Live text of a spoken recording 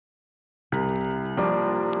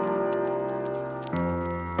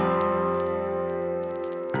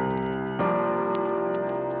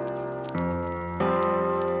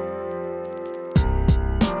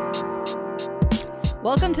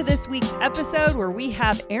Welcome to this week's episode where we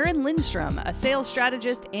have Erin Lindstrom, a sales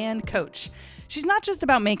strategist and coach. She's not just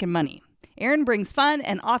about making money. Erin brings fun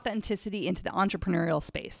and authenticity into the entrepreneurial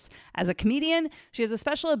space. As a comedian, she has a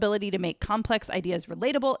special ability to make complex ideas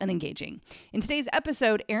relatable and engaging. In today's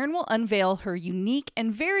episode, Erin will unveil her unique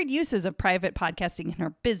and varied uses of private podcasting in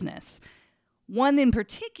her business. One in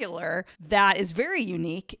particular that is very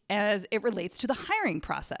unique as it relates to the hiring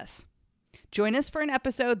process. Join us for an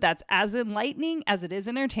episode that's as enlightening as it is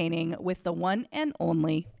entertaining with the one and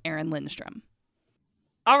only Erin Lindstrom.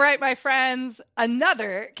 All right, my friends,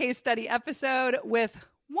 another case study episode with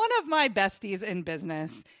one of my besties in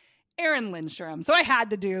business, Erin Lindstrom. So I had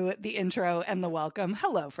to do the intro and the welcome.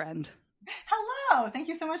 Hello, friend. Hello. Thank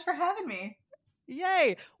you so much for having me.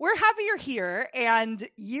 Yay. We're happy you're here. And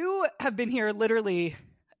you have been here literally,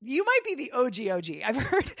 you might be the OG.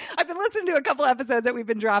 I've been listening to a couple episodes that we've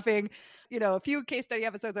been dropping. You know, a few case study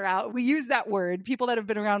episodes are out. We use that word, people that have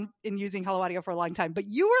been around in using Hello Audio for a long time. But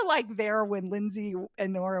you were like there when Lindsay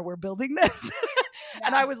and Nora were building this. Yeah.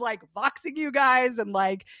 And I was like voxing you guys. And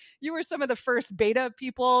like, you were some of the first beta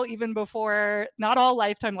people, even before not all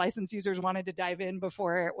lifetime license users wanted to dive in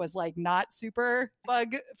before it was like not super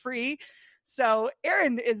bug free. So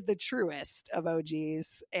Erin is the truest of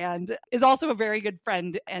OGs and is also a very good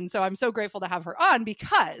friend. And so I'm so grateful to have her on,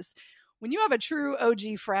 because when you have a true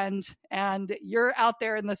OG friend and you're out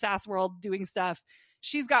there in the SaaS world doing stuff,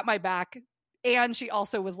 she's got my back. And she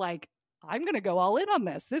also was like, I'm going to go all in on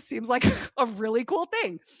this. This seems like a really cool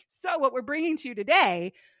thing. So what we're bringing to you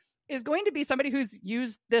today is going to be somebody who's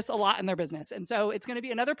used this a lot in their business. And so it's going to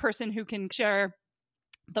be another person who can share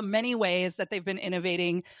the many ways that they've been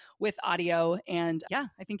innovating with audio. And yeah,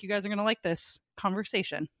 I think you guys are going to like this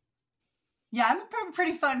conversation. Yeah, I'm a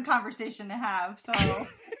pretty fun conversation to have. So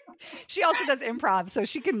she also does improv, so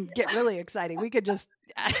she can get really exciting. We could just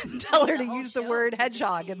tell her to use the word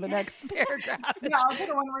hedgehog in the next paragraph. Yeah, I'll take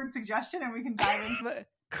a one-word suggestion and we can dive in.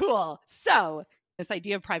 Cool. So this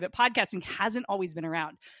idea of private podcasting hasn't always been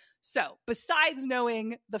around. So besides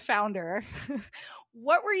knowing the founder,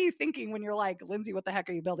 what were you thinking when you're like, Lindsay, what the heck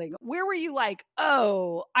are you building? Where were you like,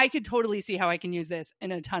 oh, I could totally see how I can use this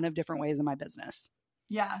in a ton of different ways in my business?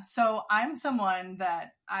 Yeah. So I'm someone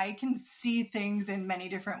that I can see things in many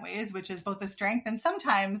different ways, which is both a strength and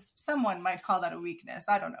sometimes someone might call that a weakness.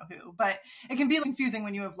 I don't know who, but it can be confusing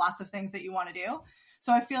when you have lots of things that you want to do.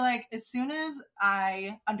 So I feel like as soon as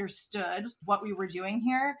I understood what we were doing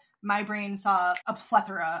here, my brain saw a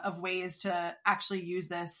plethora of ways to actually use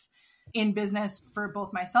this in business for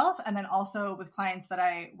both myself and then also with clients that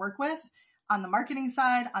I work with. On the marketing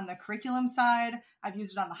side, on the curriculum side, I've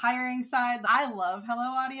used it on the hiring side. I love Hello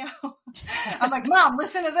Audio. I'm like, Mom,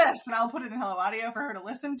 listen to this. And I'll put it in Hello Audio for her to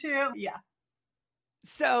listen to. Yeah.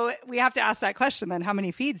 So we have to ask that question then. How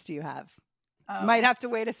many feeds do you have? Might have to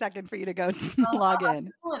wait a second for you to go log in.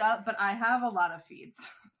 I'll pull it up, but I have a lot of feeds.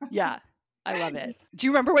 Yeah, I love it. Do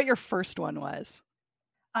you remember what your first one was?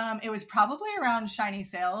 It was probably around Shiny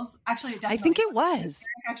Sales. Actually, it definitely I think it was. Eric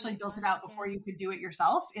actually built it out before you could do it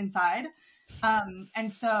yourself inside.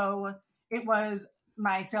 And so it was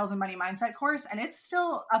my sales and money mindset course, and it's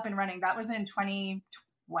still up and running. That was in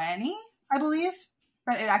 2020, I believe,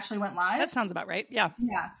 but it actually went live. That sounds about right. Yeah.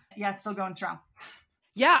 Yeah. It's still going strong.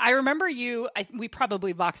 Yeah. I remember we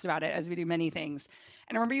probably voxed about it as we do many things.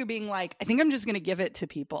 And I remember you being like, I think I'm just going to give it to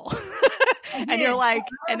people. And you're like,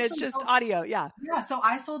 and it's just audio. Yeah. Yeah. So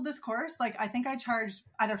I sold this course. Like, I think I charged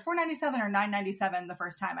either $497 or $997 the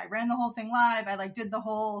first time. I ran the whole thing live. I did the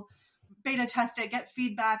whole beta test it, get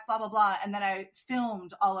feedback, blah, blah, blah. And then I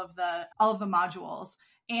filmed all of the modules.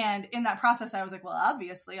 And in that process, I was like, well,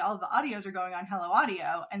 obviously all of the audios are going on Hello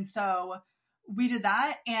Audio. And so we did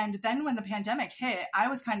that. And then when the pandemic hit, I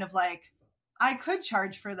was kind of like, I could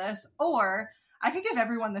charge for this, or I could give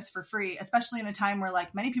everyone this for free, especially in a time where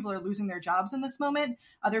like many people are losing their jobs in this moment.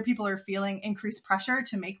 Other people are feeling increased pressure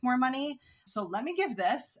to make more money. So let me give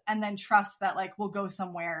this and then trust that like we'll go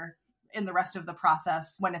somewhere in the rest of the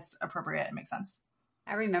process when it's appropriate and makes sense.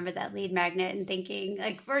 I remember that lead magnet and thinking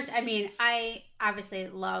like first, I mean, I obviously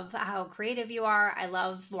love how creative you are. I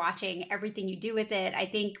love watching everything you do with it. I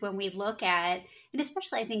think when we look at, and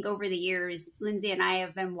especially I think over the years, Lindsay and I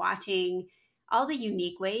have been watching all the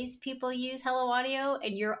unique ways people use Hello Audio,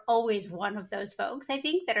 and you're always one of those folks, I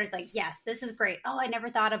think, that are like, yes, this is great. Oh, I never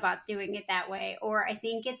thought about doing it that way. Or I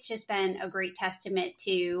think it's just been a great testament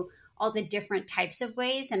to all the different types of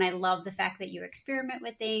ways. And I love the fact that you experiment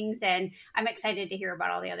with things, and I'm excited to hear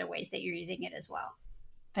about all the other ways that you're using it as well.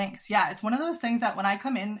 Thanks. Yeah, it's one of those things that when I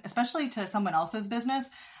come in, especially to someone else's business,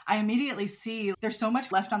 I immediately see there's so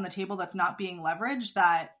much left on the table that's not being leveraged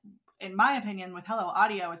that in my opinion, with Hello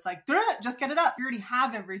Audio, it's like, just get it up. You already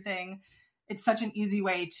have everything. It's such an easy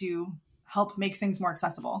way to help make things more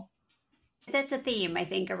accessible. That's a theme, I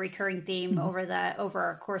think, a recurring theme over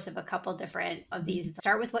a course of a couple different of these.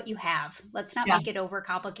 Start with what you have. Let's not make it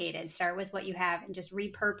overcomplicated. Start with what you have and just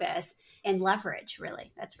repurpose and leverage,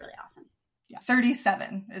 really. That's really awesome. Yeah,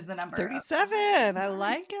 37 is the number. 37. I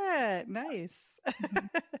like it. Nice. I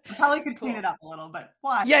probably could clean it up a little, but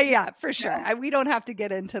why? Yeah, for sure. We don't have to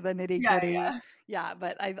get into the nitty gritty. Yeah,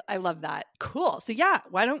 but I love that. Cool. So yeah,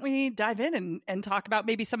 why don't we dive in and talk about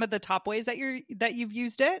maybe some of the top ways that you've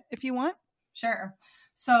used it, if you want? Sure.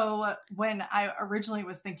 So when I originally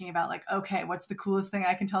was thinking about like, okay, what's the coolest thing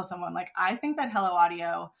I can tell someone? Like, I think that Hello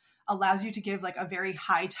Audio allows you to give like a very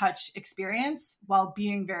high touch experience while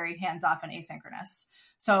being very hands off and asynchronous.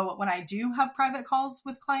 So when I do have private calls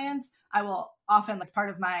with clients, I will often, like part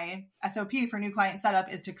of my SOP for new client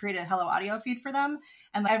setup is to create a Hello Audio feed for them.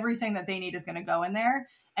 And everything that they need is going to go in there.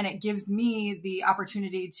 And it gives me the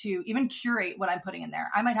opportunity to even curate what I'm putting in there.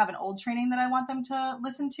 I might have an old training that I want them to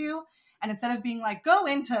listen to. And instead of being like, go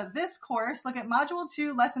into this course, look at module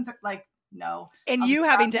 2, lesson 3, like, no. And you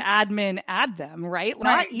having to admin add them, right?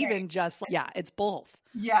 Not even just, it's both.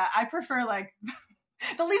 Yeah, I prefer like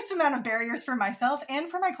the least amount of barriers for myself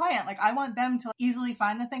and for my client. Like I want them to easily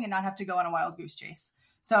find the thing and not have to go on a wild goose chase.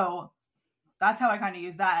 So that's how I kind of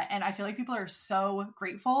use that. And I feel like people are so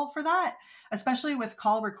grateful for that, especially with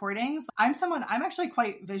call recordings. I'm actually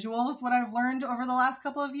quite visual is what I've learned over the last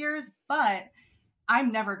couple of years, but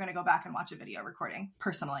I'm never going to go back and watch a video recording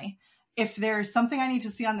personally. If there's something I need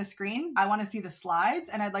to see on the screen, I want to see the slides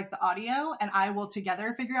and I'd like the audio and I will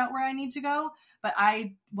together figure out where I need to go, but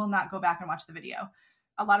I will not go back and watch the video.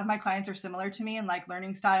 A lot of my clients are similar to me in like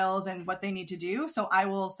learning styles and what they need to do. So I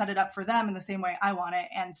will set it up for them in the same way I want it.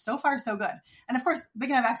 And so far, so good. And of course, they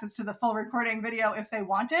can have access to the full recording video if they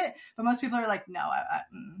want it. But most people are like, no,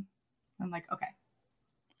 I'm like, okay.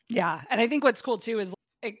 Yeah. And I think what's cool too is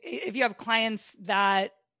if you have clients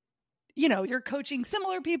that, you're coaching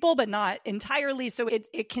similar people, but not entirely. So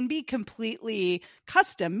it can be completely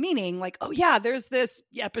custom, meaning like, oh yeah, there's this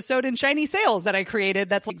episode in Shiny Sales that I created.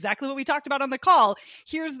 That's exactly what we talked about on the call.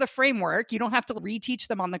 Here's the framework. You don't have to reteach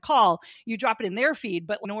them on the call. You drop it in their feed,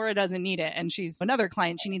 but Nora doesn't need it. And she's another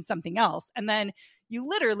client. She needs something else. And then you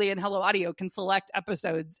literally in Hello Audio can select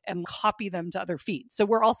episodes and copy them to other feeds. So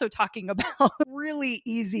we're also talking about really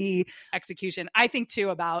easy execution. I think too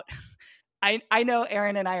about, I know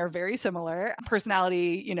Erin and I are very similar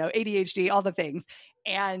personality, ADHD, all the things.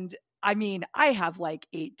 And I mean, I have like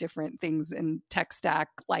 8 different things in tech stack,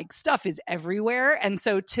 like stuff is everywhere. And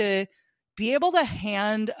so to be able to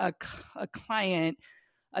hand a client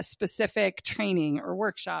a specific training or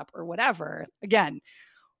workshop or whatever, again,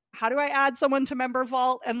 how do I add someone to Member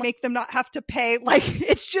Vault and make them not have to pay? Like,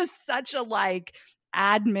 it's just such a like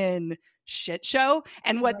admin shit show.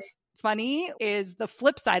 And what's funny is the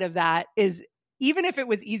flip side of that is even if it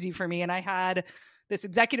was easy for me and I had this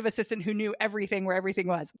executive assistant who knew everything where everything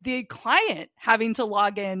was, the client having to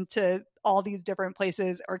log in to all these different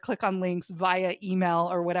places or click on links via email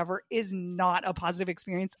or whatever is not a positive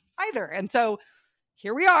experience either. And so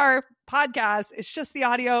here we are, podcast. It's just the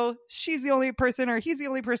audio. She's the only person or he's the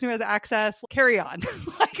only person who has access. Carry on.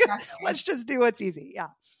 Let's just do what's easy. Yeah.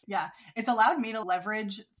 Yeah. It's allowed me to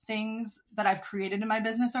leverage things that I've created in my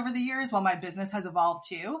business over the years while my business has evolved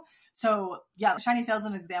too. So yeah, Shiny Sales is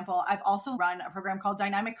an example. I've also run a program called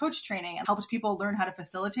Dynamic Coach Training and helps people learn how to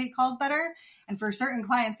facilitate calls better. And for certain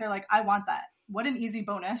clients, they're like, I want that. What an easy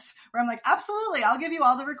bonus where I'm like, absolutely, I'll give you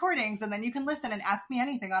all the recordings and then you can listen and ask me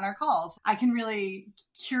anything on our calls. I can really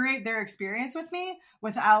curate their experience with me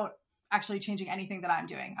without actually changing anything that I'm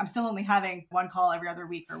doing. I'm still only having one call every other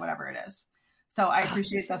week or whatever it is. So I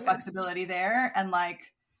appreciate the flexibility there. And like,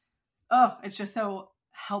 it's just so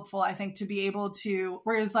helpful, I think, to be able to,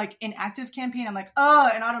 whereas like in Active Campaign, I'm like,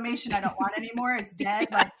 in automation, I don't want anymore. It's dead.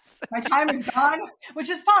 Yes. Like my time is gone, which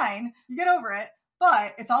is fine. You get over it.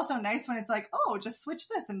 But it's also nice when it's like, just switch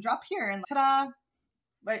this and drop here and ta-da.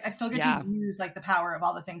 But I still get to use like the power of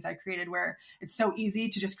all the things I created where it's so easy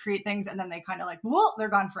to just create things and then they kind of like, they're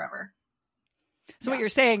gone forever. So what you're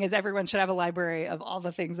saying is everyone should have a library of all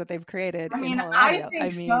the things that they've created. I mean, I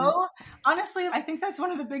think so. Honestly, I think that's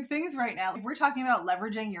one of the big things right now. If we're talking about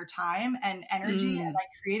leveraging your time and energy and like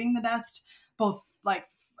creating the best, both like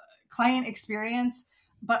client experience,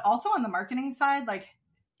 but also on the marketing side, like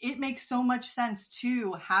it makes so much sense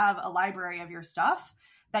to have a library of your stuff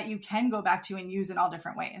that you can go back to and use in all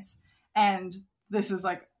different ways. And this is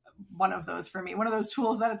like one of those for me, one of those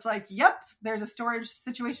tools that it's like, yep, there's a storage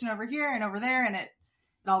situation over here and over there, and it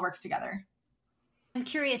all works together. I'm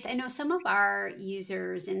curious. I know some of our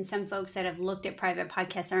users and some folks that have looked at private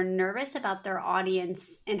podcasts are nervous about their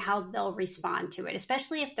audience and how they'll respond to it,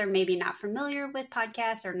 especially if they're maybe not familiar with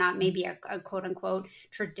podcasts or not maybe a quote unquote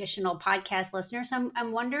traditional podcast listener. So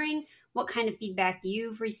I'm wondering what kind of feedback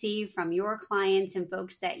you've received from your clients and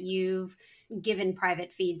folks that you've given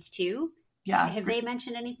private feeds to. Yeah. Have they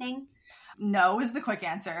mentioned anything? No is the quick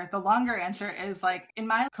answer. The longer answer is like in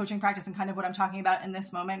my coaching practice and kind of what I'm talking about in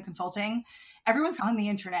this moment, consulting, everyone's on the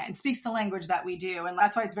internet and speaks the language that we do. And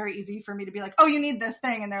that's why it's very easy for me to be like, oh, you need this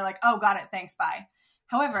thing. And they're like, oh, got it. Thanks. Bye.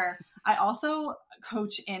 However, I also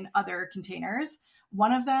coach in other containers.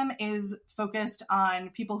 One of them is focused on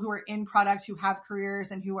people who are in product, who have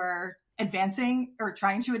careers and who are advancing or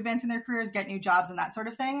trying to advance in their careers, get new jobs and that sort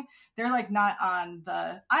of thing. They're like not on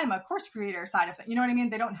the I'm a course creator side of it. You know what I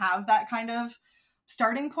mean? They don't have that kind of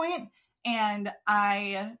starting point. And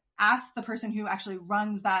I asked the person who actually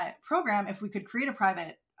runs that program if we could create a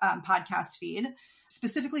private podcast feed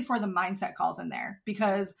specifically for the mindset calls in there,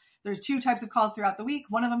 because there's two types of calls throughout the week.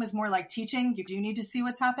 One of them is more like teaching. You do need to see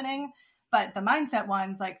what's happening. But the mindset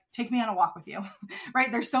ones, like, take me on a walk with you, right?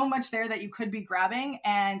 There's so much there that you could be grabbing,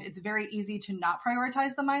 and it's very easy to not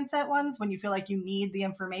prioritize the mindset ones when you feel like you need the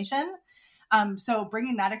information. So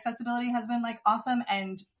bringing that accessibility has been like awesome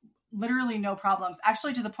and literally no problems.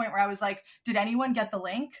 Actually, to the point where I was like, did anyone get the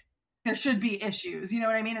link? There should be issues, you know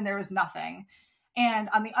what I mean? And there was nothing. And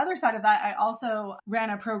on the other side of that, I also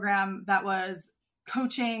ran a program that was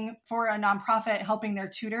coaching for a nonprofit, helping their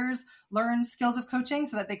tutors learn skills of coaching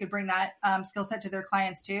so that they could bring that skill set to their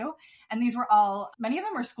clients too. And these were all, many of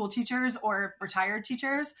them were school teachers or retired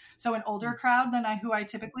teachers. So an older crowd than who I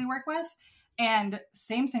typically work with. And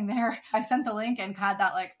same thing there. I sent the link and had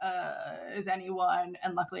that like, is anyone?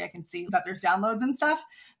 And luckily I can see that there's downloads and stuff,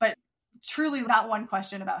 but truly not one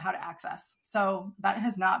question about how to access. So that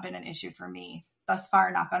has not been an issue for me thus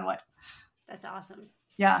far, knock on wood. That's awesome.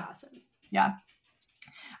 Yeah. That's awesome. Yeah.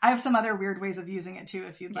 I have some other weird ways of using it too,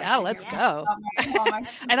 if you'd like. Yeah, let's go.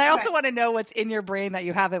 And I also want to know what's in your brain that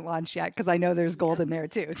you haven't launched yet, because I know there's gold in there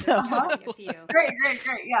too. So Great.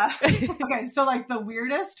 Yeah. Okay. So like the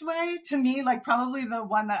weirdest way to me, like probably the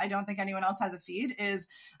one that I don't think anyone else has a feed is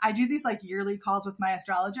I do these like yearly calls with my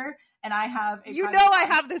astrologer, and I have I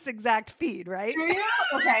have this exact feed, right? Do you?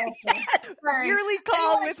 Okay. Yearly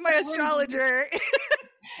call with my astrologer.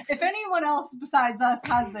 If anyone else besides us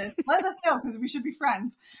has this, let us know, because we should be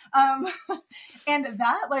friends. And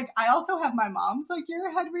that, like, I also have my mom's like year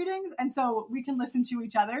ahead readings, and so we can listen to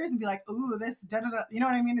each other's and be like, "Ooh, this da da da." You know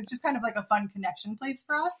what I mean? It's just kind of like a fun connection place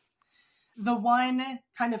for us. The one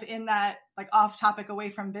kind of in that like off topic, away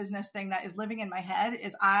from business thing that is living in my head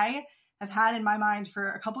is I have had in my mind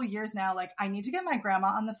for a couple of years now, like I need to get my grandma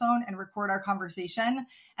on the phone and record our conversation,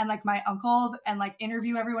 and like my uncles, and like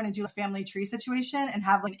interview everyone and do a family tree situation and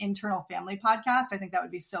have like an internal family podcast. I think that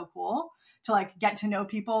would be so cool to like get to know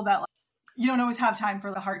people that like, you don't always have time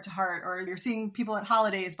for the heart to heart, or you're seeing people at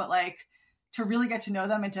holidays, but like to really get to know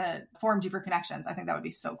them and to form deeper connections. I think that would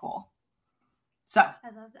be so cool. So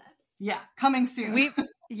I love that. Yeah. Coming soon.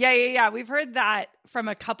 Yeah. We've heard that from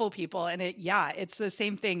a couple people, and it's the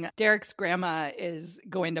same thing. Derek's grandma is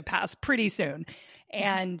going to pass pretty soon.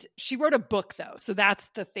 And she wrote a book though. So that's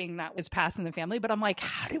the thing that was passed in the family. But I'm like,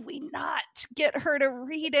 how did we not get her to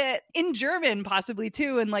read it in German possibly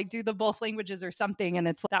too, and like do the both languages or something? And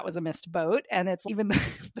that was a missed boat. And it's even the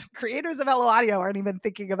creators of Hello Audio aren't even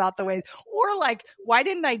thinking about the ways, or like, why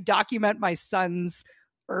didn't I document my son's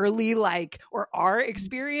early or our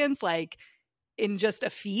experience in just a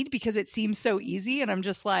feed, because it seems so easy. And I'm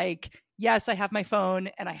just like, yes, I have my phone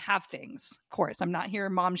and I have things. Of course, I'm not here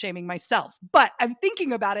mom shaming myself, but I'm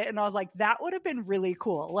thinking about it. And I was like, that would have been really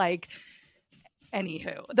cool.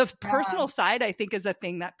 Anywho, the personal side, I think, is a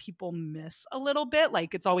thing that people miss a little bit.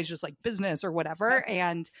 Like it's always just like business or whatever.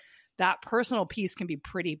 And that personal piece can be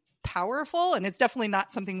pretty powerful. And it's definitely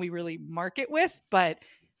not something we really market with, but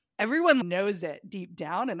everyone knows it deep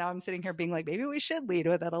down. And now I'm sitting here being like, maybe we should lead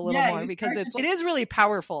with it a little more, because it is really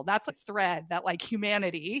powerful. That's a thread that like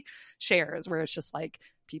humanity shares, where it's just like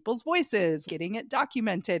people's voices, getting it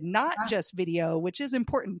documented, not just video, which is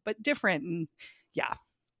important, but different. And yeah,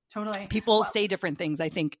 totally. People say different things, I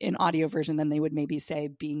think, in audio version than they would maybe say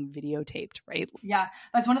being videotaped, right? Yeah,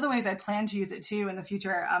 that's one of the ways I plan to use it too in the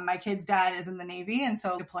future. My kid's dad is in the Navy, and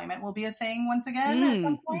so deployment will be a thing once again at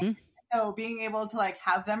some point. Mm-hmm. So being able to like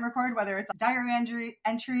have them record, whether it's diary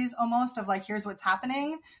entries almost of like, here's what's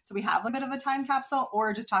happening. So we have a bit of a time capsule,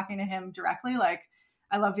 or just talking to him directly. Like,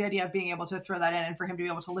 I love the idea of being able to throw that in and for him to be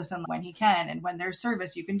able to listen when he can. And when there's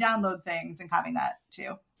service, you can download things, and having that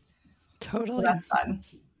too. Totally. So that's fun.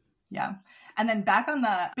 Yeah. And then back on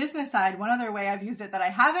the business side, one other way I've used it that I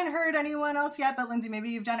haven't heard anyone else yet, but Lindsay, maybe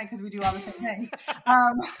you've done it because we do all the same things,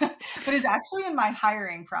 but is actually in my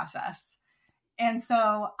hiring process. And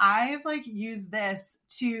so I've like used this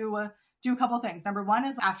to do a couple things. Number one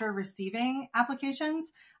is after receiving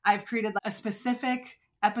applications, I've created a specific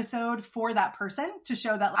episode for that person to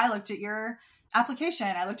show that I looked at your application,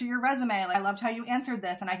 I looked at your resume, I loved how you answered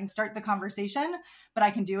this, and I can start the conversation, but I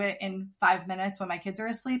can do it in 5 minutes when my kids are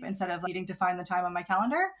asleep instead of needing to find the time on my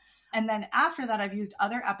calendar. And then after that, I've used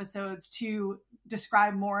other episodes to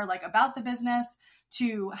describe more like about the business,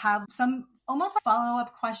 to have some almost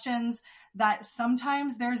follow-up questions that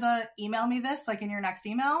sometimes there's a email me this, like in your next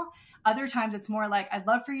email. Other times it's more like, I'd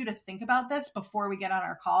love for you to think about this before we get on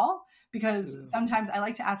our call, because sometimes I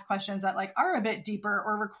like to ask questions that like are a bit deeper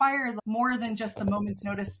or require more than just the moment's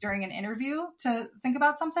notice during an interview to think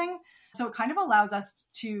about something. So it kind of allows us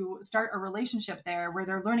to start a relationship there where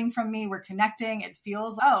they're learning from me, we're connecting. It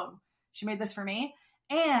feels, oh, she made this for me.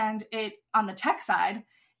 And it, on the tech side,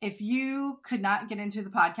 if you could not get into the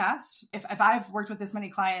podcast, if I've worked with this many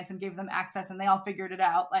clients and gave them access and they all figured it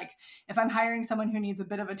out, like if I'm hiring someone who needs a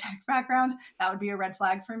bit of a tech background, that would be a red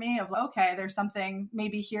flag for me of, okay, there's something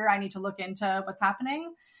maybe here I need to look into what's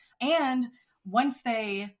happening. And once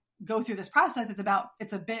they go through this process,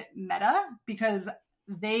 it's a bit meta because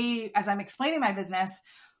they, as I'm explaining my business,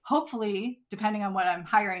 hopefully, depending on what I'm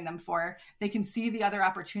hiring them for, they can see the other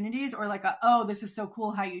opportunities or like, oh, this is so cool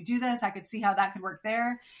how you do this. I could see how that could work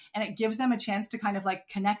there. And it gives them a chance to kind of like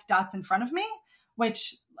connect dots in front of me,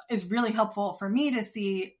 which is really helpful for me to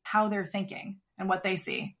see how they're thinking and what they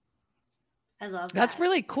see. I love that. That's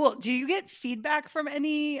really cool. Do you get feedback from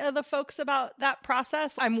any of the folks about that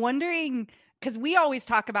process? I'm wondering, because we always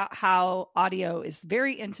talk about how audio is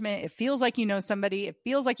very intimate. It feels like you know somebody. It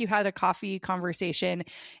feels like you had a coffee conversation.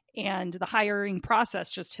 And the hiring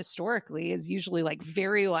process just historically is usually like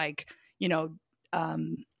very like,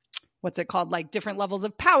 what's it called? Like different levels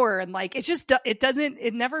of power. And like,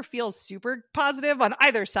 it never feels super positive on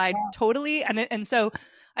either side. Yeah. Totally. And so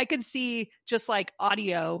I could see just like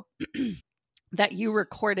audio that you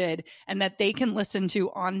recorded and that they can listen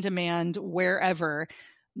to on demand wherever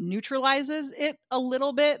neutralizes it a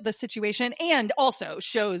little bit, the situation, and also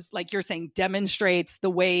shows, like you're saying, demonstrates the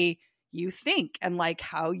way you think and like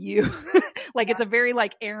how you like it's a very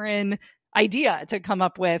like Erin idea to come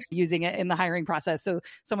up with using it in the hiring process. So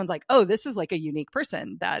someone's like, oh, this is like a unique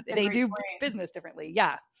person that they do business differently.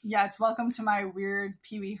 Yeah. Yeah, it's welcome to my weird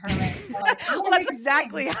Pee Wee Herman. Like, well, that's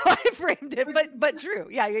exactly how I framed it, but true.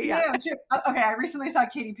 Yeah. True. Okay, I recently saw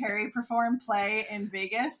Katy Perry play in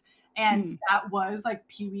Vegas. And that was like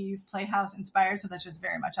Pee Wee's Playhouse inspired. So that's just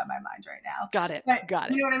very much on my mind right now. Got it.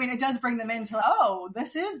 You know what I mean? It does bring them into, oh,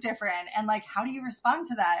 this is different. And like, how do you respond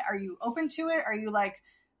to that? Are you open to it? Are you like,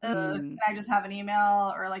 can I just have an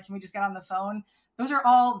email? Or like, can we just get on the phone? Those are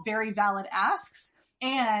all very valid asks.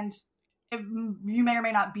 And you may or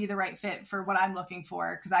may not be the right fit for what I'm looking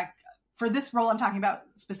for. Because for this role I'm talking about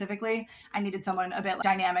specifically, I needed someone a bit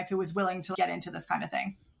dynamic who was willing to get into this kind of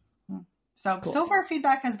thing. So, cool. So far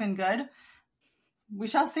feedback has been good. We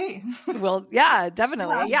shall see. Well, yeah,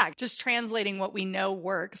 definitely. Yeah. Just translating what we know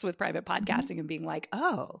works with private podcasting and being like,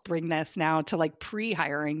 oh, bring this now to like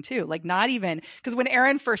pre-hiring too. Like not even, because when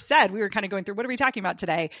Erin first said, we were kind of going through, what are we talking about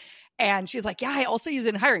today? And she's like, yeah, I also use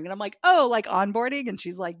it in hiring. And I'm like, oh, like onboarding? And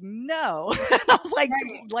she's like, no. And I was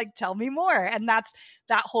like, tell me more. And that's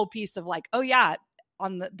that whole piece of like, oh yeah,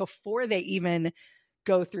 before they even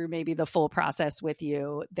go through maybe the full process with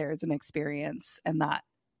you, there's an experience and that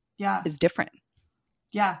is different.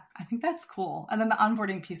 Yeah, I think that's cool. And then the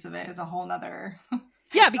onboarding piece of it is a whole nother.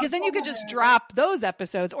 Yeah, because then you could just drop those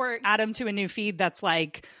episodes or add them to a new feed that's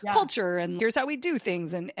like culture and here's how we do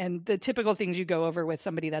things and the typical things you go over with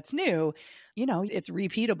somebody that's new. It's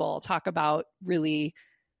repeatable. Talk about really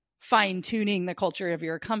fine-tuning the culture of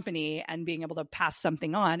your company and being able to pass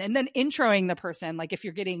something on and then introing the person, like if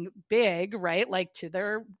you're getting big, right, like to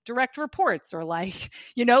their direct reports or like,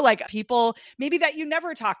 like people maybe that you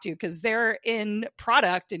never talk to because they're in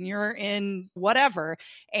product and you're in whatever.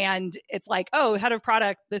 And it's like, oh, head of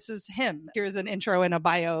product, this is him. Here's an intro and a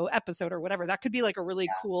bio episode or whatever. That could be like a really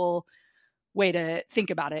cool way to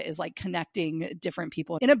think about it, is like connecting different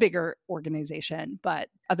people in a bigger organization. But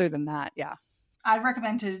other than that, yeah. I've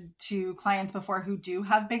recommended to clients before who do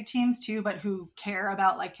have big teams too, but who care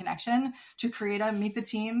about like connection, to create a meet the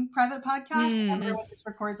team private podcast. And everyone just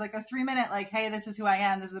records like a 3-minute, like, hey, this is who I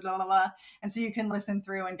am. This is blah, blah, blah. And so you can listen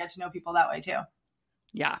through and get to know people that way too.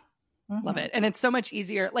 Yeah. Love it. And it's so much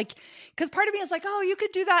easier. Like, because part of me is like, oh, you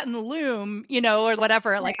could do that in Loom, or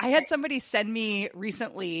whatever. Like I had somebody send me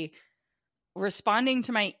recently responding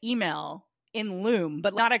to my email in Loom,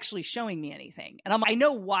 but not actually showing me anything. And I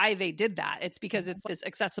know why they did that. It's because it's this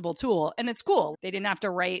accessible tool and it's cool. They didn't have to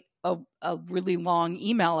write a really long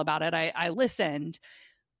email about it. I listened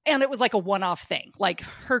and it was like a one-off thing. Like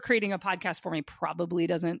her creating a podcast for me probably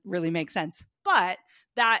doesn't really make sense, but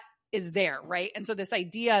that is there, right? And so this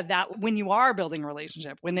idea that when you are building a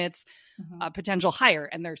relationship, when it's a potential hire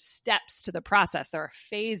and there's steps to the process, there are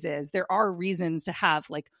phases, there are reasons to have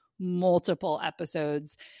like multiple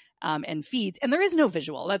episodes and feeds. And there is no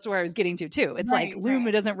visual. That's where I was getting to too. It's like Loom,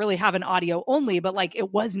 it doesn't really have an audio only, but like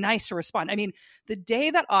it was nice to respond. I mean, the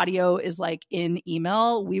day that audio is like in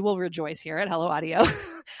email, we will rejoice here at Hello Audio.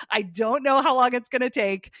 I don't know how long it's going to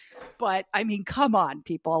take, but I mean, come on,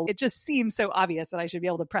 people. It just seems so obvious that I should be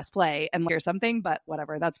able to press play and hear something, but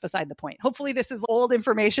whatever, that's beside the point. Hopefully this is old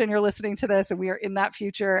information. You're listening to this and we are in that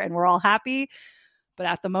future and we're all happy. But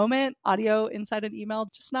at the moment, audio inside an email,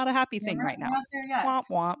 just not a happy thing right now. Not there yet. Womp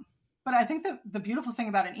womp. But I think the beautiful thing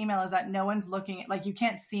about an email is that no one's looking at, like, you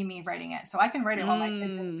can't see me writing it. So I can write it while my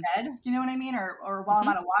kid's in bed, you know what I mean? Or while I'm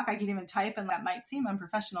on a walk, I can even type, and that might seem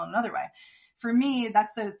unprofessional in another way. For me,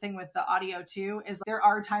 that's the thing with the audio too, is there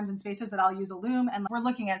are times and spaces that I'll use a Loom and we're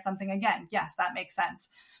looking at something again. Yes, that makes sense.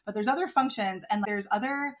 But there's other functions and there's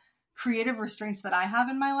other creative restraints that I have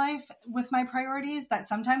in my life with my priorities that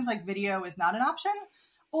sometimes like video is not an option,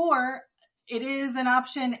 or it is an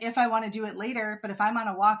option if I want to do it later. But if I'm on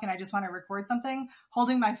a walk and I just want to record something,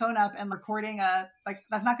 holding my phone up and recording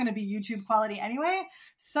that's not going to be YouTube quality anyway.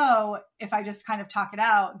 So if I just kind of talk it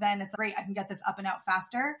out, then it's great. I can get this up and out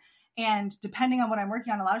faster. And depending on what I'm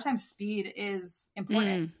working on, a lot of times speed is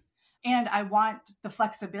important. And I want the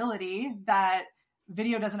flexibility that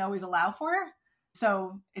video doesn't always allow for.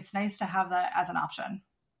 So it's nice to have that as an option.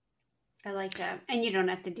 I like that. And you don't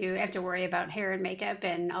have to worry about hair and makeup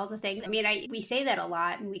and all the things. I mean, we say that a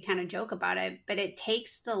lot and we kind of joke about it, but it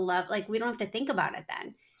takes the love, like we don't have to think about it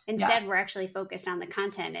then. Instead, we're actually focused on the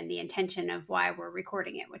content and the intention of why we're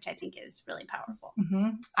recording it, which I think is really powerful.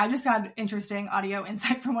 I just got interesting audio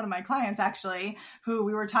insight from one of my clients, actually, who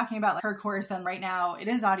we were talking about like, her course. And right now it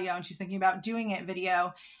is audio and she's thinking about doing it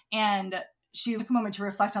video. And she took a moment to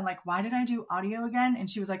reflect on like, why did I do audio again? And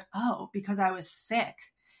she was like, oh, because I was sick.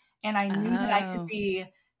 And I knew that I could be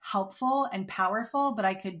helpful and powerful, but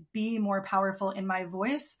I could be more powerful in my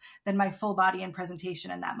voice than my full body and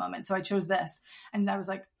presentation in that moment. So I chose this. And I was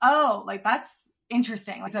like, oh, like that's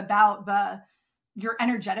interesting. Like, it's about your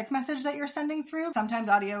energetic message that you're sending through. Sometimes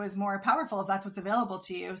audio is more powerful if that's what's available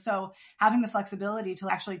to you. So having the flexibility to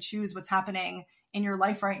actually choose what's happening in your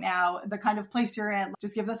life right now, the kind of place you're in,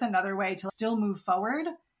 just gives us another way to still move forward,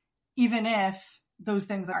 even if those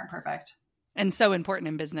things aren't perfect. And so important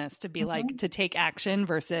in business to be like, to take action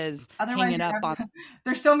versus otherwise hanging up on.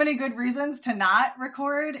 There's so many good reasons to not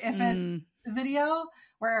record if it's video.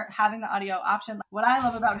 We're having the audio option. What I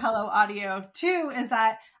love about Hello Audio too is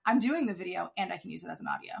that I'm doing the video and I can use it as an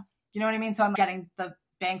audio. You know what I mean? So I'm getting the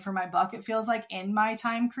bang for my buck, it feels like, in my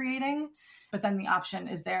time creating. But then the option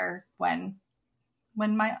is there when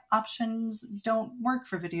my options don't work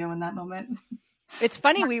for video in that moment. It's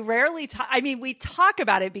funny. We rarely talk. I mean, we talk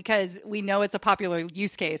about it because we know it's a popular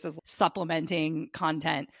use case as supplementing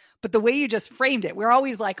content. But the way you just framed it, we're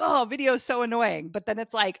always like, oh, video is so annoying. But then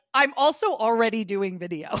it's like, I'm also already doing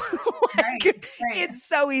video. Right. It's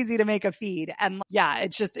so easy to make a feed. And yeah,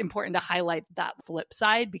 it's just important to highlight that flip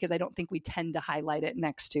side because I don't think we tend to highlight it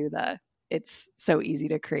next to it's so easy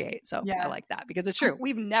to create. So I like that because it's true.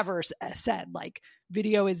 We've never said like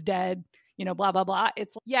video is dead, blah, blah, blah.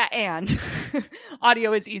 It's and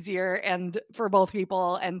audio is easier and for both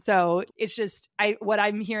people. And so it's just, what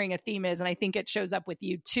I'm hearing a theme is, and I think it shows up with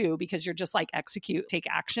you too, because you're just like execute, take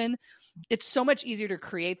action. It's so much easier to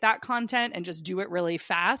create that content and just do it really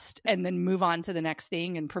fast and then move on to the next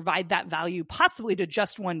thing and provide that value possibly to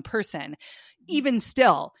just one person. Even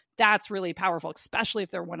still, that's really powerful, especially if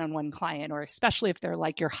they're one-on-one client or especially if they're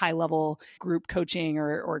like your high level group coaching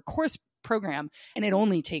or course program, and it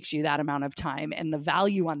only takes you that amount of time, and the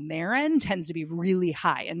value on their end tends to be really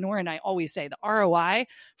high. And Nora and I always say the ROI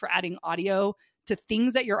for adding audio to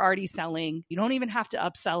things that you're already selling, you don't even have to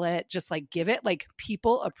upsell it, just like give it, like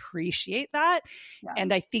people appreciate that.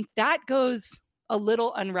 And I think that goes a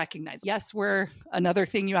little unrecognized. Yes, we're another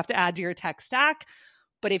thing you have to add to your tech stack.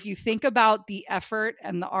 But if you think about the effort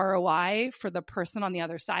and the ROI for the person on the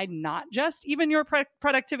other side, not just even your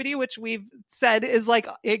productivity, which we've said is like,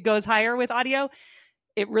 it goes higher with audio,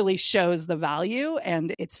 it really shows the value.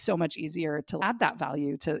 And it's so much easier to add that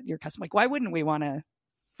value to your customer. Like, why wouldn't we want to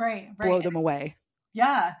blow them away?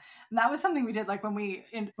 Yeah. And that was something we did like when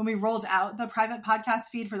we rolled out the private podcast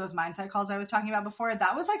feed for those mindset calls I was talking about before.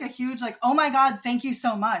 That was like a huge like, oh my God, thank you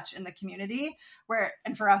so much in the community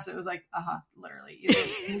and for us it was like, literally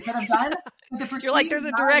we could have done. You're like, there's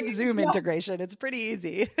a direct Zoom integration. It's pretty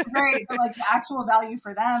easy. Right. But like the actual value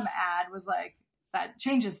for them was like, that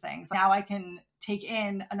changes things. Now I can take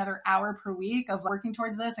in another hour per week of working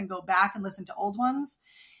towards this and go back and listen to old ones.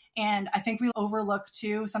 And I think we overlook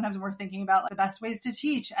too, sometimes when we're thinking about like the best ways to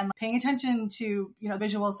teach and like, paying attention to,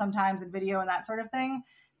 visuals sometimes and video and that sort of thing.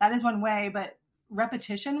 That is one way, but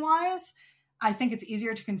repetition wise, I think it's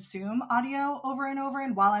easier to consume audio over and over.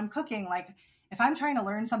 And while I'm cooking, like if I'm trying to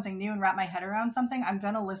learn something new and wrap my head around something, I'm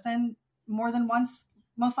going to listen more than once,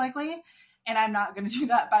 most likely. And I'm not going to do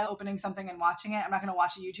that by opening something and watching it. I'm not going to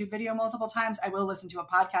watch a YouTube video multiple times. I will listen to a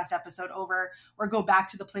podcast episode over or go back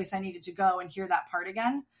to the place I needed to go and hear that part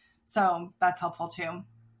again. So that's helpful too.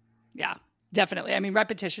 Yeah, definitely. I mean,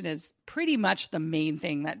 repetition is pretty much the main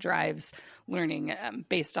thing that drives learning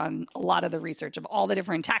based on a lot of the research of all the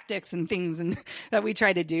different tactics and things that we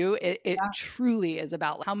try to do. It truly is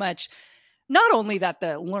about how much, not only that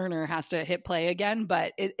the learner has to hit play again,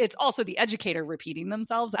 but it's also the educator repeating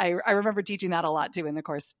themselves. I remember teaching that a lot too in the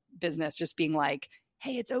course business, just being like,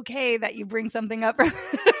 hey, it's okay that you bring something up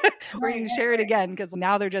or you share it again, because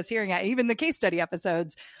now they're just hearing it. Even the case study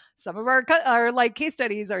episodes, some of our like case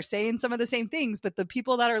studies are saying some of the same things, but the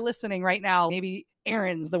people that are listening right now, maybe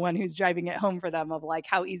Erin's the one who's driving it home for them of like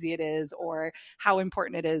how easy it is or how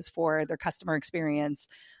important it is for their customer experience.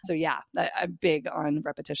 So yeah, I'm big on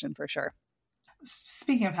repetition for sure.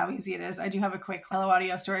 Speaking of how easy it is, I do have a quick Hello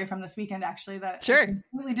Audio story from this weekend, actually, that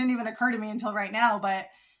completely didn't even occur to me until right now. But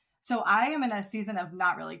so I am in a season of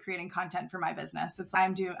not really creating content for my business.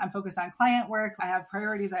 I'm focused on client work. I have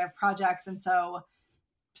priorities. I have projects. And so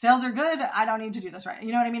sales are good. I don't need to do this right.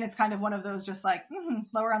 You know what I mean? It's kind of one of those just like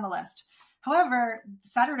lower on the list. However,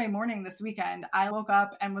 Saturday morning this weekend, I woke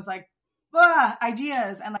up and was like,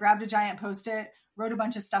 ideas, and like, grabbed a giant Post-it, wrote a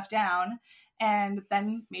bunch of stuff down, and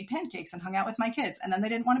then made pancakes and hung out with my kids. And then they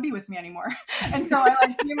didn't want to be with me anymore. And so I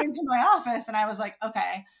like came into my office and I was like,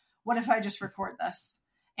 okay, what if I just record this?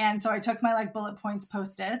 And so I took my like bullet points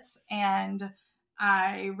Post-its and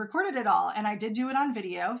I recorded it all. And I did do it on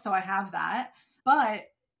video. So I have that. But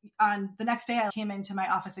on the next day, I came into my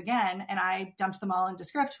office again and I dumped them all into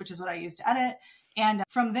Script, which is what I use to edit. And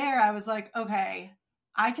from there, I was like, okay,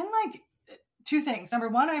 I can like two things. Number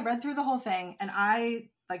one, I read through the whole thing, and I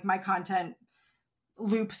like my content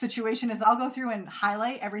loop situation is I'll go through and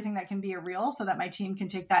highlight everything that can be a reel so that my team can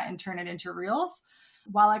take that and turn it into reels.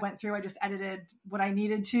 While I went through, I just edited what I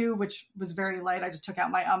needed to, which was very light. I just took out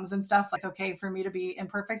my ums and stuff. Like, it's okay for me to be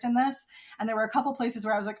imperfect in this. And there were a couple places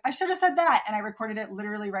where I was like, I should have said that. And I recorded it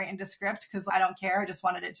literally right into Script because I don't care. I just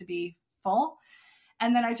wanted it to be full.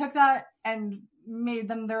 And then I took that and made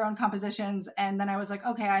them their own compositions. And then I was like,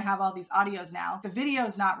 okay, I have all these audios now. The video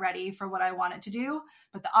is not ready for what I want it to do,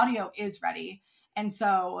 but the audio is ready. And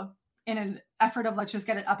so in an effort of let's just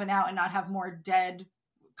get it up and out and not have more dead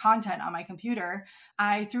content on my computer,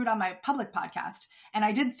 I threw it on my public podcast. And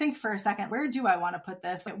I did think for a second, where do I want to put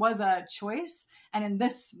this? It was a choice. And in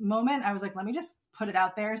this moment, I was like, let me just put it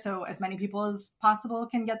out there so as many people as possible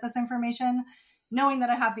can get this information, knowing that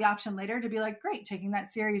I have the option later to be like, great, taking that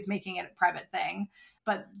series, making it a private thing.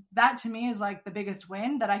 But that to me is like the biggest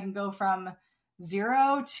win, that I can go from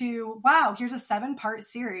 0 to, wow, here's a 7-part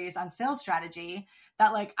series on sales strategy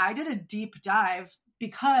that like I did a deep dive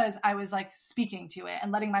because I was like speaking to it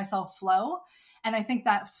and letting myself flow. And I think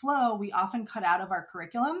that flow we often cut out of our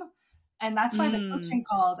curriculum. And that's why the coaching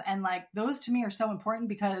calls and like those to me are so important,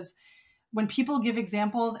 because when people give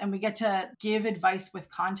examples and we get to give advice with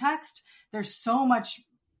context, there's so much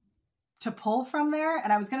to pull from there.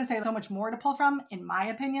 And I was going to say so much more to pull from, in my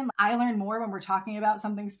opinion. I learn more when we're talking about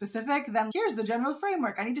something specific than here's the general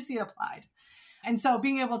framework. I need to see it applied. And so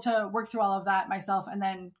being able to work through all of that myself and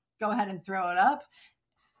then go ahead and throw it up.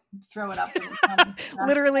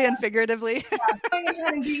 Literally and figuratively. Going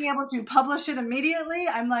ahead and being able to publish it immediately,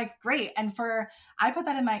 I'm like, great. And I put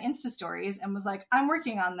that in my Insta stories and was like, I'm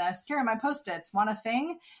working on this. Here are my Post-its. Want a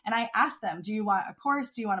thing? And I asked them, do you want a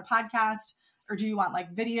course? Do you want a podcast? Or do you want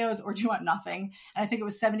like videos? Or do you want nothing? And I think it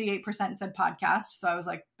was 78% said podcast. So I was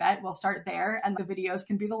like, bet we'll start there. And the videos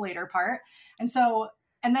can be the later part. And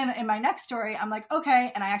then in my next story, I'm like,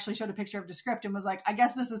 okay. And I actually showed a picture of the script and was like, I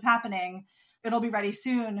guess this is happening. It'll be ready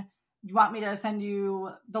soon. You want me to send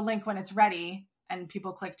you the link when it's ready? And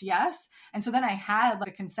people clicked yes. And so then I had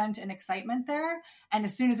like consent and excitement there. And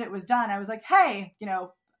as soon as it was done, I was like, hey,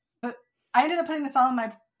 I ended up putting this all in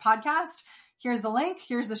my podcast. Here's the link.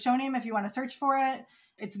 Here's the show name if you want to search for it.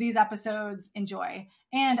 it's these episodes, enjoy.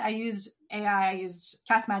 And I used AI, I used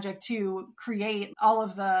Cast Magic to create all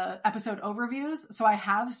of the episode overviews. So I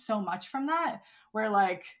have so much from that where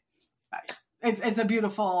like, it's a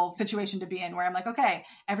beautiful situation to be in where I'm like, okay,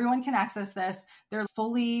 everyone can access this. They're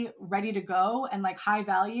fully ready to go and like high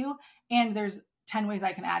value. And there's 10 ways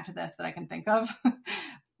I can add to this that I can think of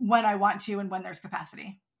when I want to and when there's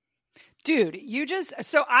capacity. Dude,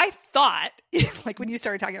 so I thought, like when you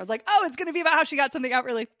started talking, I was like, oh, it's going to be about how she got something out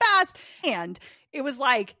really fast. And it was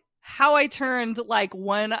like how I turned like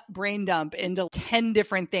one brain dump into 10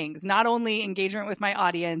 different things, not only engagement with my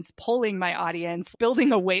audience, polling my audience,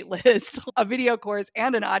 building a wait list, a video course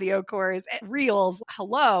and an audio course, reels.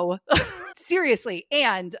 Hello. Seriously.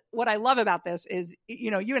 And what I love about this is,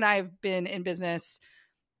 you and I have been in business.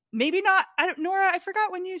 Maybe not. Nora, I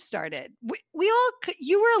forgot when you started.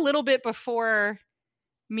 You were a little bit before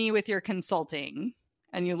me with your consulting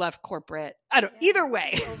and you left corporate. Either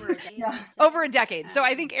way. Over a decade. So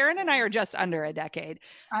I think Erin and I are just under a decade.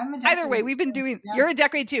 I'm a decade. Either way, we've been doing, you're a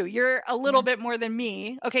decade too. You're a little bit more than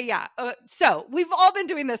me. Okay. Yeah. So we've all been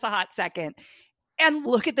doing this a hot second. And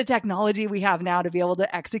look at the technology we have now to be able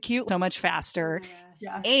to execute so much faster.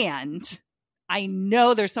 And I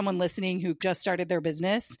know there's someone listening who just started their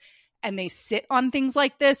business and they sit on things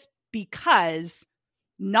like this because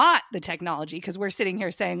not the technology, because we're sitting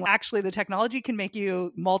here saying, well, actually, the technology can make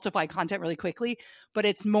you multiply content really quickly, but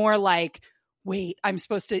it's more like, wait, I'm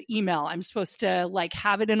supposed to email. I'm supposed to like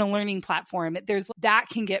have it in a learning platform. That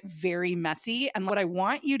can get very messy. And what I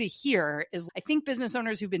want you to hear is I think business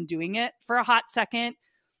owners who've been doing it for a hot second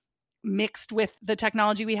mixed with the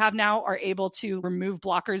technology we have now are able to remove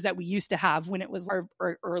blockers that we used to have when it was our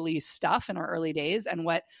early stuff in our early days. And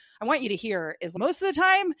what I want you to hear is most of the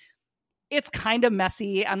time, it's kind of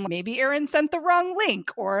messy and maybe Erin sent the wrong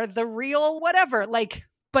link or the real whatever,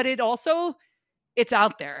 but it's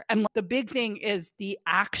out there. And the big thing is the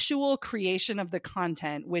actual creation of the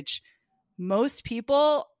content, which most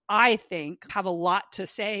people, I think, have a lot to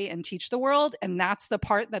say and teach the world. And that's the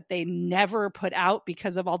part that they never put out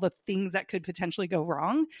because of all the things that could potentially go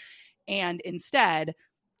wrong. And instead,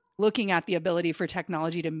 looking at the ability for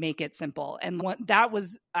technology to make it simple. And that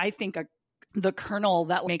was, I think, the kernel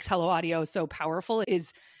that makes Hello Audio so powerful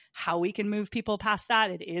is how we can move people past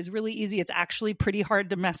that. It is really easy. It's actually pretty hard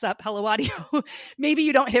to mess up Hello Audio. Maybe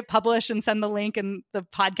you don't hit publish and send the link and the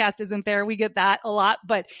podcast isn't there. We get that a lot.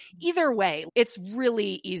 But either way, it's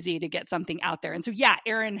really easy to get something out there. And so, yeah,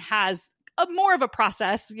 Erin has more of a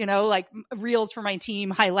process, like reels for my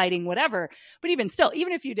team, highlighting whatever. But even still,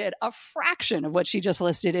 even if you did a fraction of what she just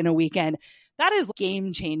listed in a weekend, that is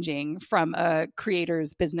game changing from a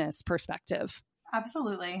creator's business perspective.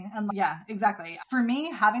 Absolutely. And yeah, exactly. For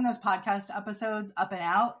me, having those podcast episodes up and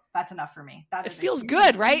out, that's enough for me. It feels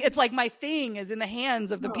good, right? It's like my thing is in the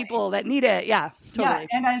hands of the people that need it. Yeah, totally.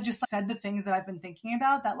 Yeah, and I just said the things that I've been thinking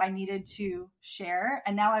about that I needed to share.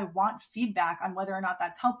 And now I want feedback on whether or not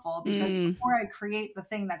that's helpful because before I create the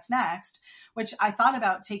thing that's next, which I thought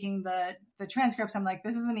about taking the transcripts, I'm like,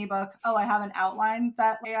 this is an ebook. Oh, I have an outline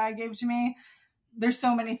that AI gave to me. There's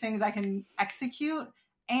so many things I can execute.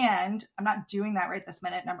 And I'm not doing that right this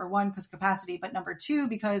minute, number one, because capacity, but number two,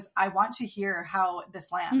 because I want to hear how this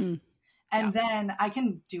lands. And then I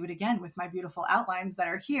can do it again with my beautiful outlines that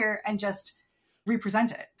are here and just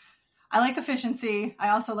represent it. I like efficiency. I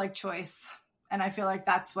also like choice. And I feel like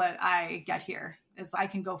that's what I get here is I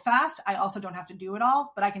can go fast. I also don't have to do it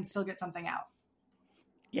all, but I can still get something out.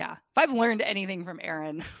 Yeah. If I've learned anything from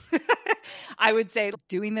Erin, I would say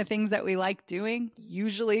doing the things that we like doing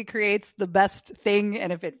usually creates the best thing.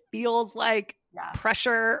 And if it feels like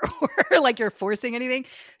pressure or like you're forcing anything.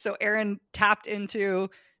 So Erin tapped into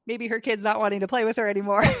maybe her kid's not wanting to play with her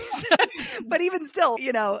anymore. But even still,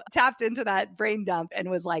 tapped into that brain dump and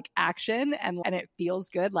was like action and it feels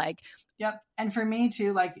good. Yep. And for me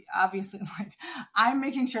too, obviously, I'm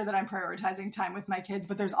making sure that I'm prioritizing time with my kids,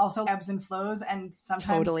 but there's also ebbs and flows. And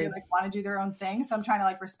sometimes they want to do their own thing. So I'm trying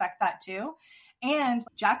to respect that too. And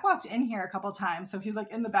Jack walked in here a couple times. So he's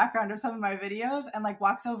in the background of some of my videos and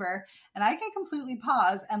walks over and I can completely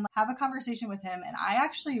pause and have a conversation with him. And I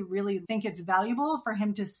actually really think it's valuable for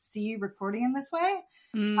him to see recording in this way.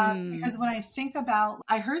 Because when I think about,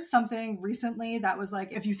 I heard something recently that was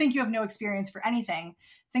if you think you have no experience for anything,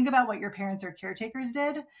 think about what your parents or caretakers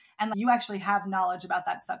did. And you actually have knowledge about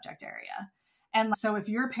that subject area. And so if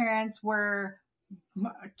your parents were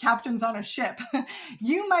captains on a ship,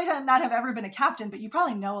 you might not have ever been a captain, but you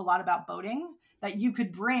probably know a lot about boating that you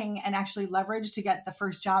could bring and actually leverage to get the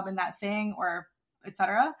first job in that thing or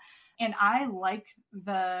etc. And I like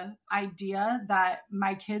the idea that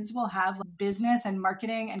my kids will have business and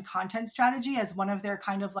marketing and content strategy as one of their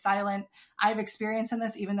kind of silent, I've experienced in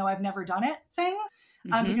this, even though I've never done it things.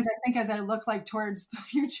 Because I think as I look towards the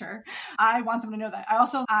future, I want them to know that.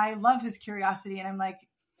 I love his curiosity, and I'm like,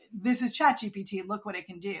 this is ChatGPT. Look what it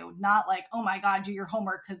can do. Not oh my God, do your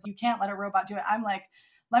homework because you can't let a robot do it. I'm like,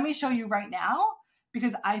 let me show you right now,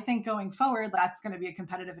 because I think going forward, that's going to be a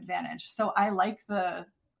competitive advantage. So I like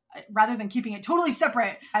rather than keeping it totally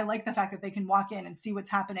separate, I like the fact that they can walk in and see what's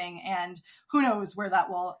happening, and who knows where that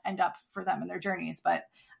will end up for them in their journeys. But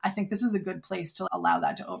I think this is a good place to allow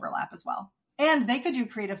that to overlap as well. And they could do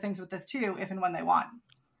creative things with this too, if and when they want.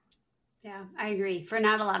 Yeah, I agree. For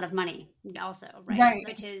not a lot of money also, right?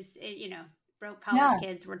 Which is, broke college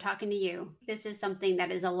kids, we're talking to you. This is something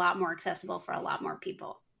that is a lot more accessible for a lot more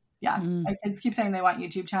people. Yeah. My kids keep saying they want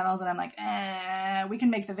YouTube channels, and I'm like, we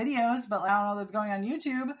can make the videos, but I don't know that's going on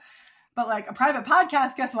YouTube. But a private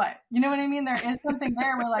podcast, guess what? You know what I mean? There is something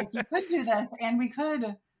there where you could do this, and we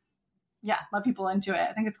could, let people into it.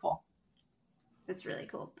 I think it's cool. That's really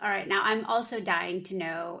cool. All right. Now, I'm also dying to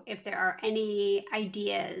know if there are any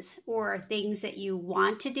ideas or things that you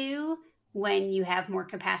want to do when you have more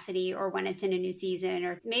capacity, or when it's in a new season,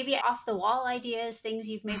 or maybe off the wall ideas, things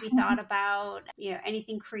you've maybe thought about,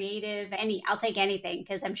 anything creative, I'll take anything,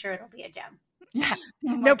 because I'm sure it'll be a gem. Yeah.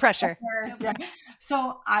 No pressure. Yeah.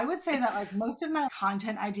 So I would say that most of my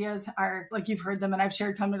content ideas are you've heard them, and I've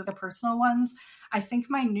shared come to the personal ones. I think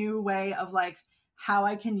my new way of how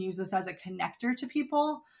I can use this as a connector to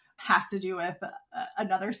people has to do with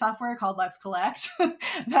another software called Let's Collect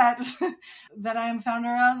that I am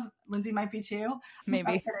founder of. Lindsay might be too. Maybe.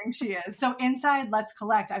 I'm kidding, she is. So inside Let's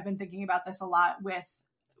Collect, I've been thinking about this a lot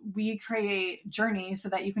we create journeys so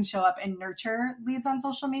that you can show up and nurture leads on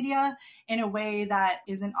social media in a way that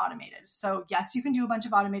isn't automated. So yes, you can do a bunch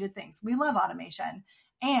of automated things. We love automation,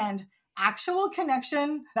 and actual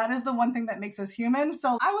connection, that is the one thing that makes us human.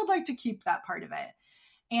 So I would like to keep that part of it.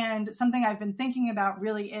 And something I've been thinking about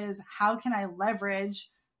really is, how can I leverage,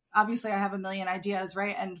 obviously I have a million ideas,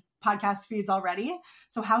 right? And podcast feeds already.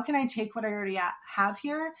 So how can I take what I already have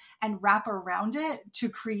here and wrap around it to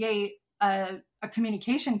create a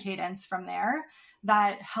communication cadence from there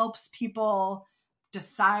that helps people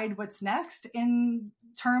decide what's next in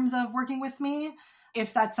terms of working with me,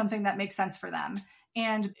 if that's something that makes sense for them.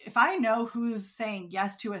 And if I know who's saying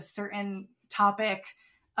yes to a certain topic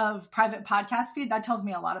of private podcast feed, that tells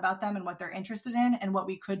me a lot about them and what they're interested in and what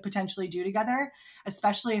we could potentially do together,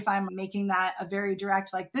 especially if I'm making that a very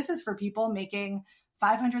direct, this is for people making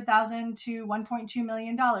 $500,000 to $1.2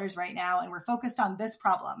 million right now, and we're focused on this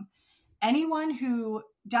problem. Anyone who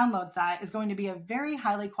downloads that is going to be a very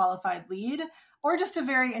highly qualified lead, or just a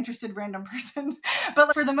very interested random person.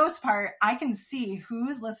 But for the most part, I can see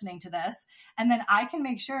who's listening to this, and then I can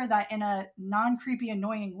make sure that in a non-creepy,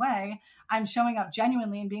 annoying way, I'm showing up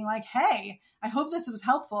genuinely and being like, hey, I hope this was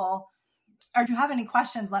helpful. Or if you have any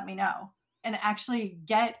questions, let me know. And actually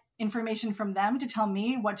get information from them to tell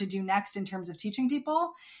me what to do next in terms of teaching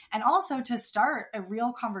people, and also to start a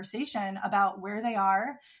real conversation about where they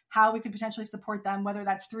are, how we could potentially support them, whether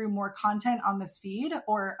that's through more content on this feed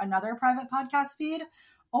or another private podcast feed,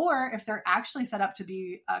 or if they're actually set up to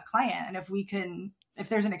be a client. And if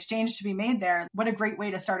there's an exchange to be made there, what a great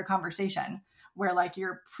way to start a conversation where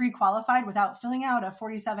you're pre-qualified without filling out a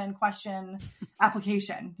 47 question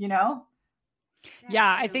application,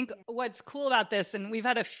 Yeah, I think what's cool about this, and we've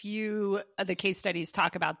had a few of the case studies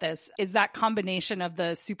talk about this, is that combination of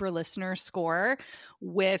the super listener score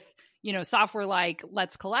with, software like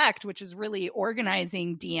Let's Collect, which is really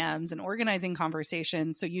organizing DMs and organizing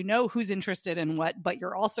conversations. So who's interested in what, but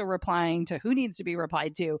you're also replying to who needs to be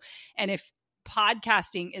replied to. And if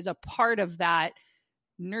podcasting is a part of that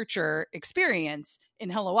nurture experience, in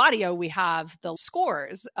Hello Audio, we have the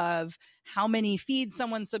scores of how many feeds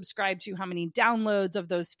someone subscribed to, how many downloads of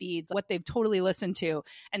those feeds, what they've totally listened to.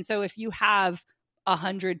 And so if you have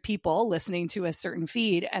 100 people listening to a certain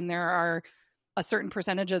feed, and there are a certain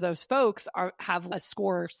percentage of those folks have a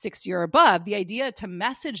score 60 or above, the idea to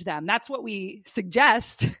message them, that's what we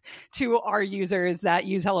suggest to our users that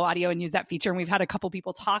use Hello Audio and use that feature. And we've had a couple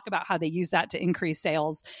people talk about how they use that to increase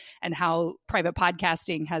sales, and how private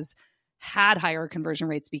podcasting has had higher conversion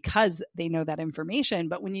rates because they know that information.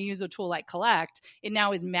 But when you use a tool like Collect, it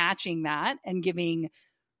now is matching that and giving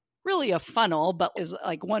really a funnel, but is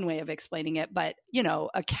one way of explaining it. But,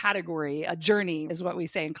 a category, a journey is what we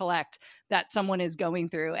say in Collect, that someone is going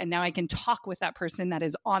through. And now I can talk with that person that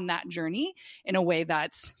is on that journey in a way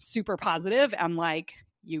that's super positive, and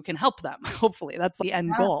you can help them. Hopefully that's the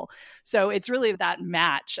end goal. So it's really that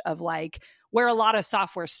match of where a lot of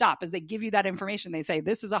software stop is they give you that information. They say,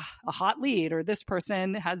 this is a hot lead, or this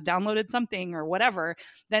person has downloaded something or whatever.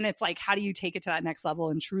 Then it's like, how do you take it to that next level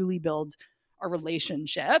and truly build a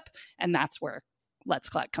relationship? And that's where Let's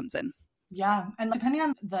Collect comes in. Yeah. And depending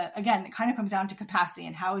on again, it kind of comes down to capacity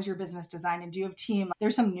and how is your business designed and do you have team?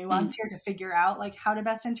 There's some nuance here to figure out like how to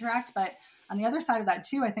best interact. But on the other side of that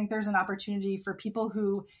too, I think there's an opportunity for people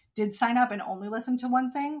who did sign up and only listen to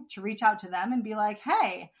one thing to reach out to them and be like,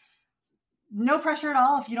 hey, no pressure at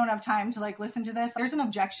all. If you don't have time to like listen to this, there's an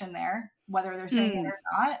objection there, whether they're saying it or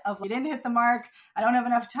not, of we didn't hit the mark. I don't have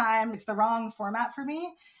enough time. It's the wrong format for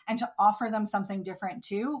me. And to offer them something different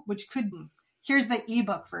too, which could here's the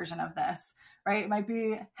ebook version of this, right? It might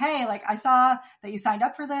be, hey, like I saw that you signed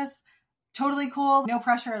up for this. Totally cool. No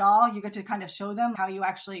pressure at all. You get to kind of show them how you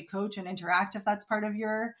actually coach and interact if that's part of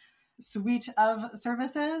your suite of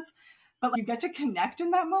services. But you get to connect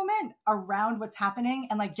in that moment around what's happening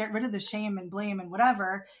and like get rid of the shame and blame and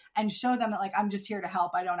whatever and show them that like, I'm just here to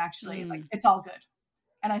help. I don't actually like, it's all good.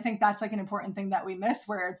 And I think that's like an important thing that we miss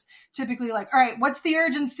where it's typically like, all right, what's the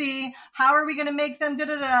urgency? How are we going to make them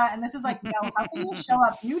da-da-da? And this is like, no, how can you show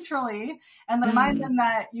up neutrally and remind them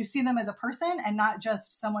that you see them as a person and not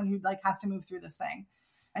just someone who like has to move through this thing.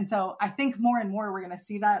 And so I think more and more we're going to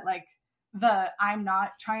see that like I'm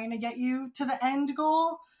not trying to get you to the end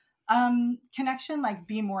goal connection, like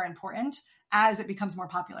be more important as it becomes more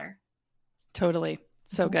popular. Totally.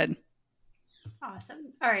 So good.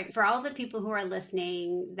 Awesome. All right. For all the people who are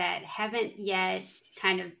listening that haven't yet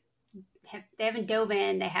they haven't dove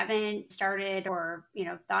in, they haven't started or,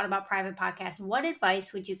 thought about private podcasts, what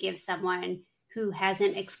advice would you give someone who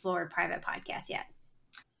hasn't explored private podcasts yet?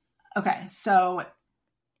 Okay. So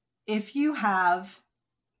if you have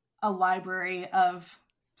a library of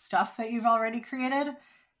stuff that you've already created,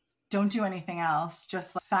 don't do anything else.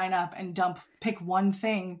 Just sign up and pick one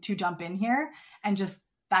thing to dump in here and just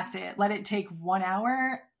that's it. Let it take 1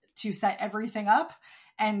 hour to set everything up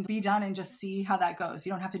and be done and just see how that goes.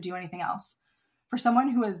 You don't have to do anything else. For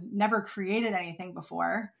someone who has never created anything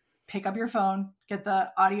before, pick up your phone, get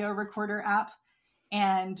the audio recorder app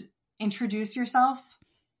and introduce yourself.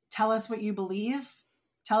 Tell us what you believe.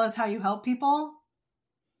 Tell us how you help people.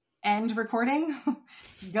 End recording.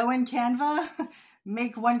 Go in Canva.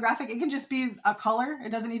 Make one graphic. It can just be a color. It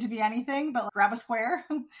doesn't need to be anything, but grab a square.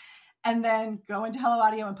 And then go into Hello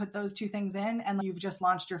Audio and put those two things in. And you've just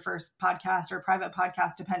launched your first podcast or private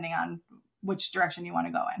podcast, depending on which direction you want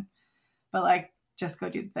to go in. But like, just go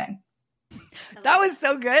do the thing. That was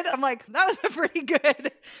so good. I'm like, that was a pretty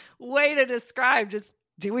good way to describe just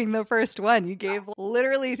doing the first one. You gave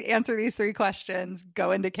literally answer these 3 questions, go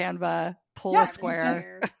into Canva, pull a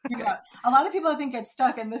square. Yeah. A lot of people I think get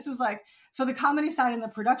stuck. And this is like, so the comedy side and the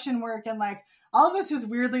production work and like, all of this has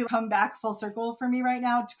weirdly come back full circle for me right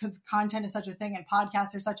now because content is such a thing and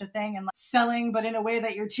podcasts are such a thing and like selling, but in a way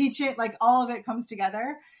that you're teaching, like all of it comes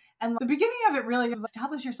together. And the beginning of it really is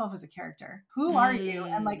establish yourself as a character. Who are you?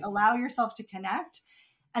 And like allow yourself to connect.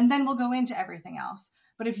 And then we'll go into everything else.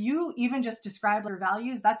 But if you even just describe your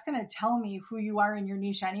values, that's going to tell me who you are in your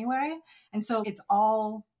niche anyway. And so it's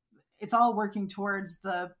all working towards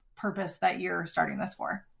the purpose that you're starting this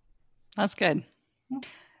for. That's good.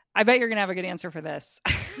 I bet you're going to have a good answer for this.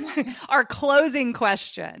 Our closing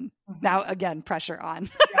question. Now, again, pressure on.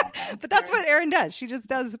 But that's what Erin does. She just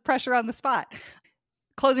does pressure on the spot.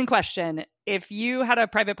 Closing question. If you had a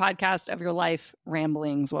private podcast of your life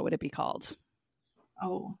ramblings, what would it be called?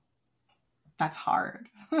 Oh, that's hard.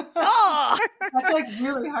 Oh! That's like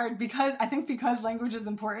really hard because language is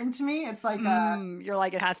important to me. It's like you're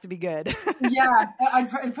like, it has to be good. Yeah,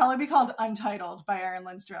 it'd probably be called Untitled by Erin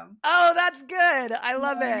Lindstrom. Oh, that's good. I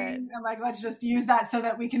love it. I'm like, let's just use that so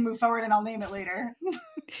that we can move forward and I'll name it later.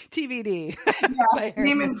 TBD. Yeah,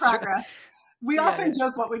 name in progress. We often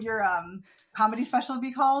joke, what would your comedy special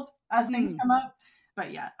be called as things come up?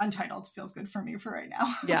 But yeah, Untitled feels good for me for right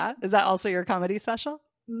now. Yeah. Is that also your comedy special?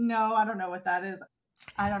 No, I don't know what that is.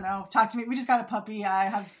 I don't know. Talk to me. We just got a puppy. I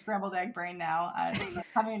have scrambled egg brain now.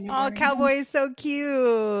 Having a newborn. Oh, Cowboy is so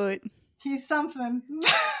cute. He's something.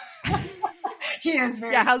 He is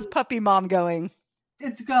very Yeah, how's puppy mom going?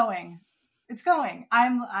 It's going.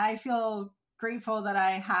 I feel grateful that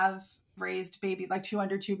I have raised babies like 2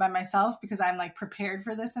 under 2 by myself because I'm like prepared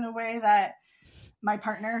for this in a way that my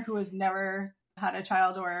partner, who has never had a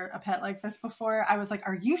child or a pet like this before, I was like,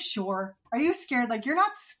 are you sure? Are you scared? Like, you're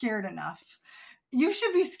not scared enough. You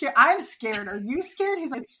should be scared. I'm scared. Are you scared?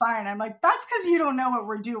 He's like, it's fine. I'm like, that's because you don't know what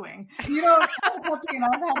we're doing. You know, have a puppy and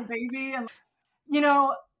I've had a baby. And,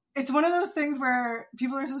 it's one of those things where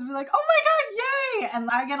people are supposed to be like, oh my God, yay. And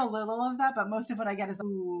I get a little of that, but most of what I get is,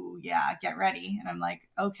 ooh, yeah, get ready. And I'm like,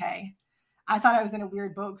 okay, I thought I was in a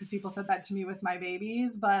weird boat because people said that to me with my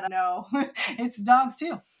babies, but no, it's dogs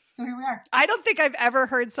too. So here we are. I don't think I've ever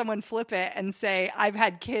heard someone flip it and say, I've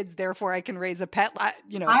had kids, therefore I can raise a pet,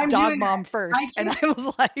 dog mom first. And I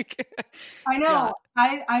was like, I know.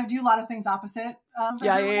 Yeah. I do a lot of things opposite of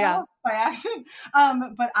everyone else by accident.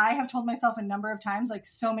 But I have told myself a number of times, like,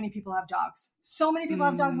 so many people have dogs. So many people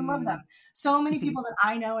have dogs and love them. So many people that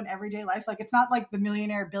I know in everyday life. Like, it's not like the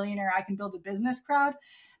millionaire, billionaire, I can build a business crowd.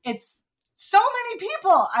 It's so many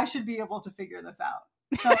people. I should be able to figure this out.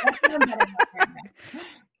 So that's what I'm getting at right now.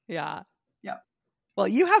 Yeah. Yep. Well,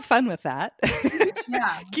 you have fun with that.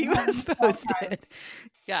 Yeah. Keep us posted.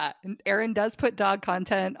 Yeah. And Erin does put dog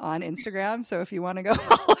content on Instagram. So if you want to go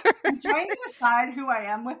follow her. I'm trying to decide who I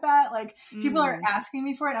am with that. Like, people are asking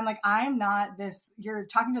me for it. I'm like, I'm not this. You're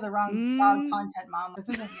talking to the wrong dog content mom. This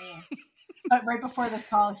isn't me. But right before this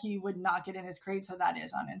call, he would not get in his crate. So that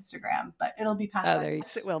is on Instagram. But it'll be past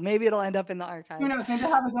that. Well, maybe it'll end up in the archives. Who knows? Maybe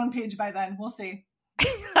he'll have his own page by then. We'll see.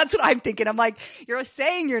 That's what I'm thinking. I'm like, you're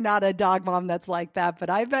saying you're not a dog mom that's like that, but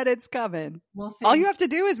I bet it's coming. We'll see. All you have to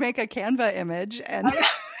do is make a Canva image and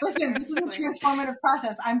listen, this is a transformative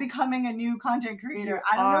process. I'm becoming a new content creator.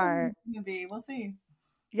 I don't know who it's going to be. We'll see.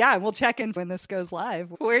 Yeah, and we'll check in when this goes live,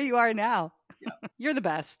 where you are now. Yeah. You're the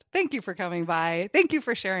best. Thank you for coming by. Thank you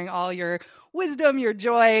for sharing all your wisdom, your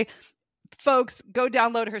joy. Folks, go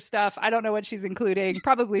download her stuff. I don't know what she's including.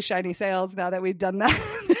 Probably shiny sales now that we've done that.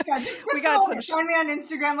 Yeah, just find me on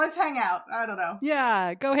Instagram. Let's hang out. I don't know.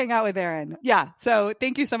 Yeah, go hang out with Erin. Yeah, so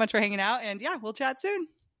thank you so much for hanging out. And yeah, we'll chat soon.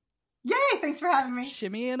 Yay, thanks for having me.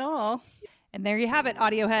 Shimmy and all. And there you have it,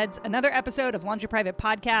 audio heads. Another episode of Launch Your Private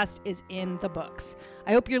Podcast is in the books.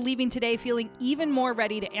 I hope you're leaving today feeling even more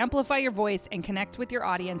ready to amplify your voice and connect with your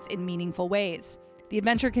audience in meaningful ways. The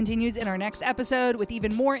adventure continues in our next episode with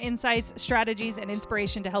even more insights, strategies, and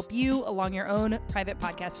inspiration to help you along your own private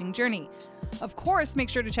podcasting journey. Of course, make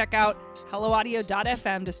sure to check out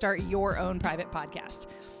helloaudio.fm to start your own private podcast.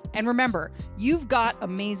 And remember, you've got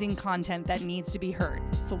amazing content that needs to be heard.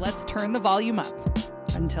 So let's turn the volume up.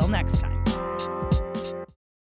 Until next time.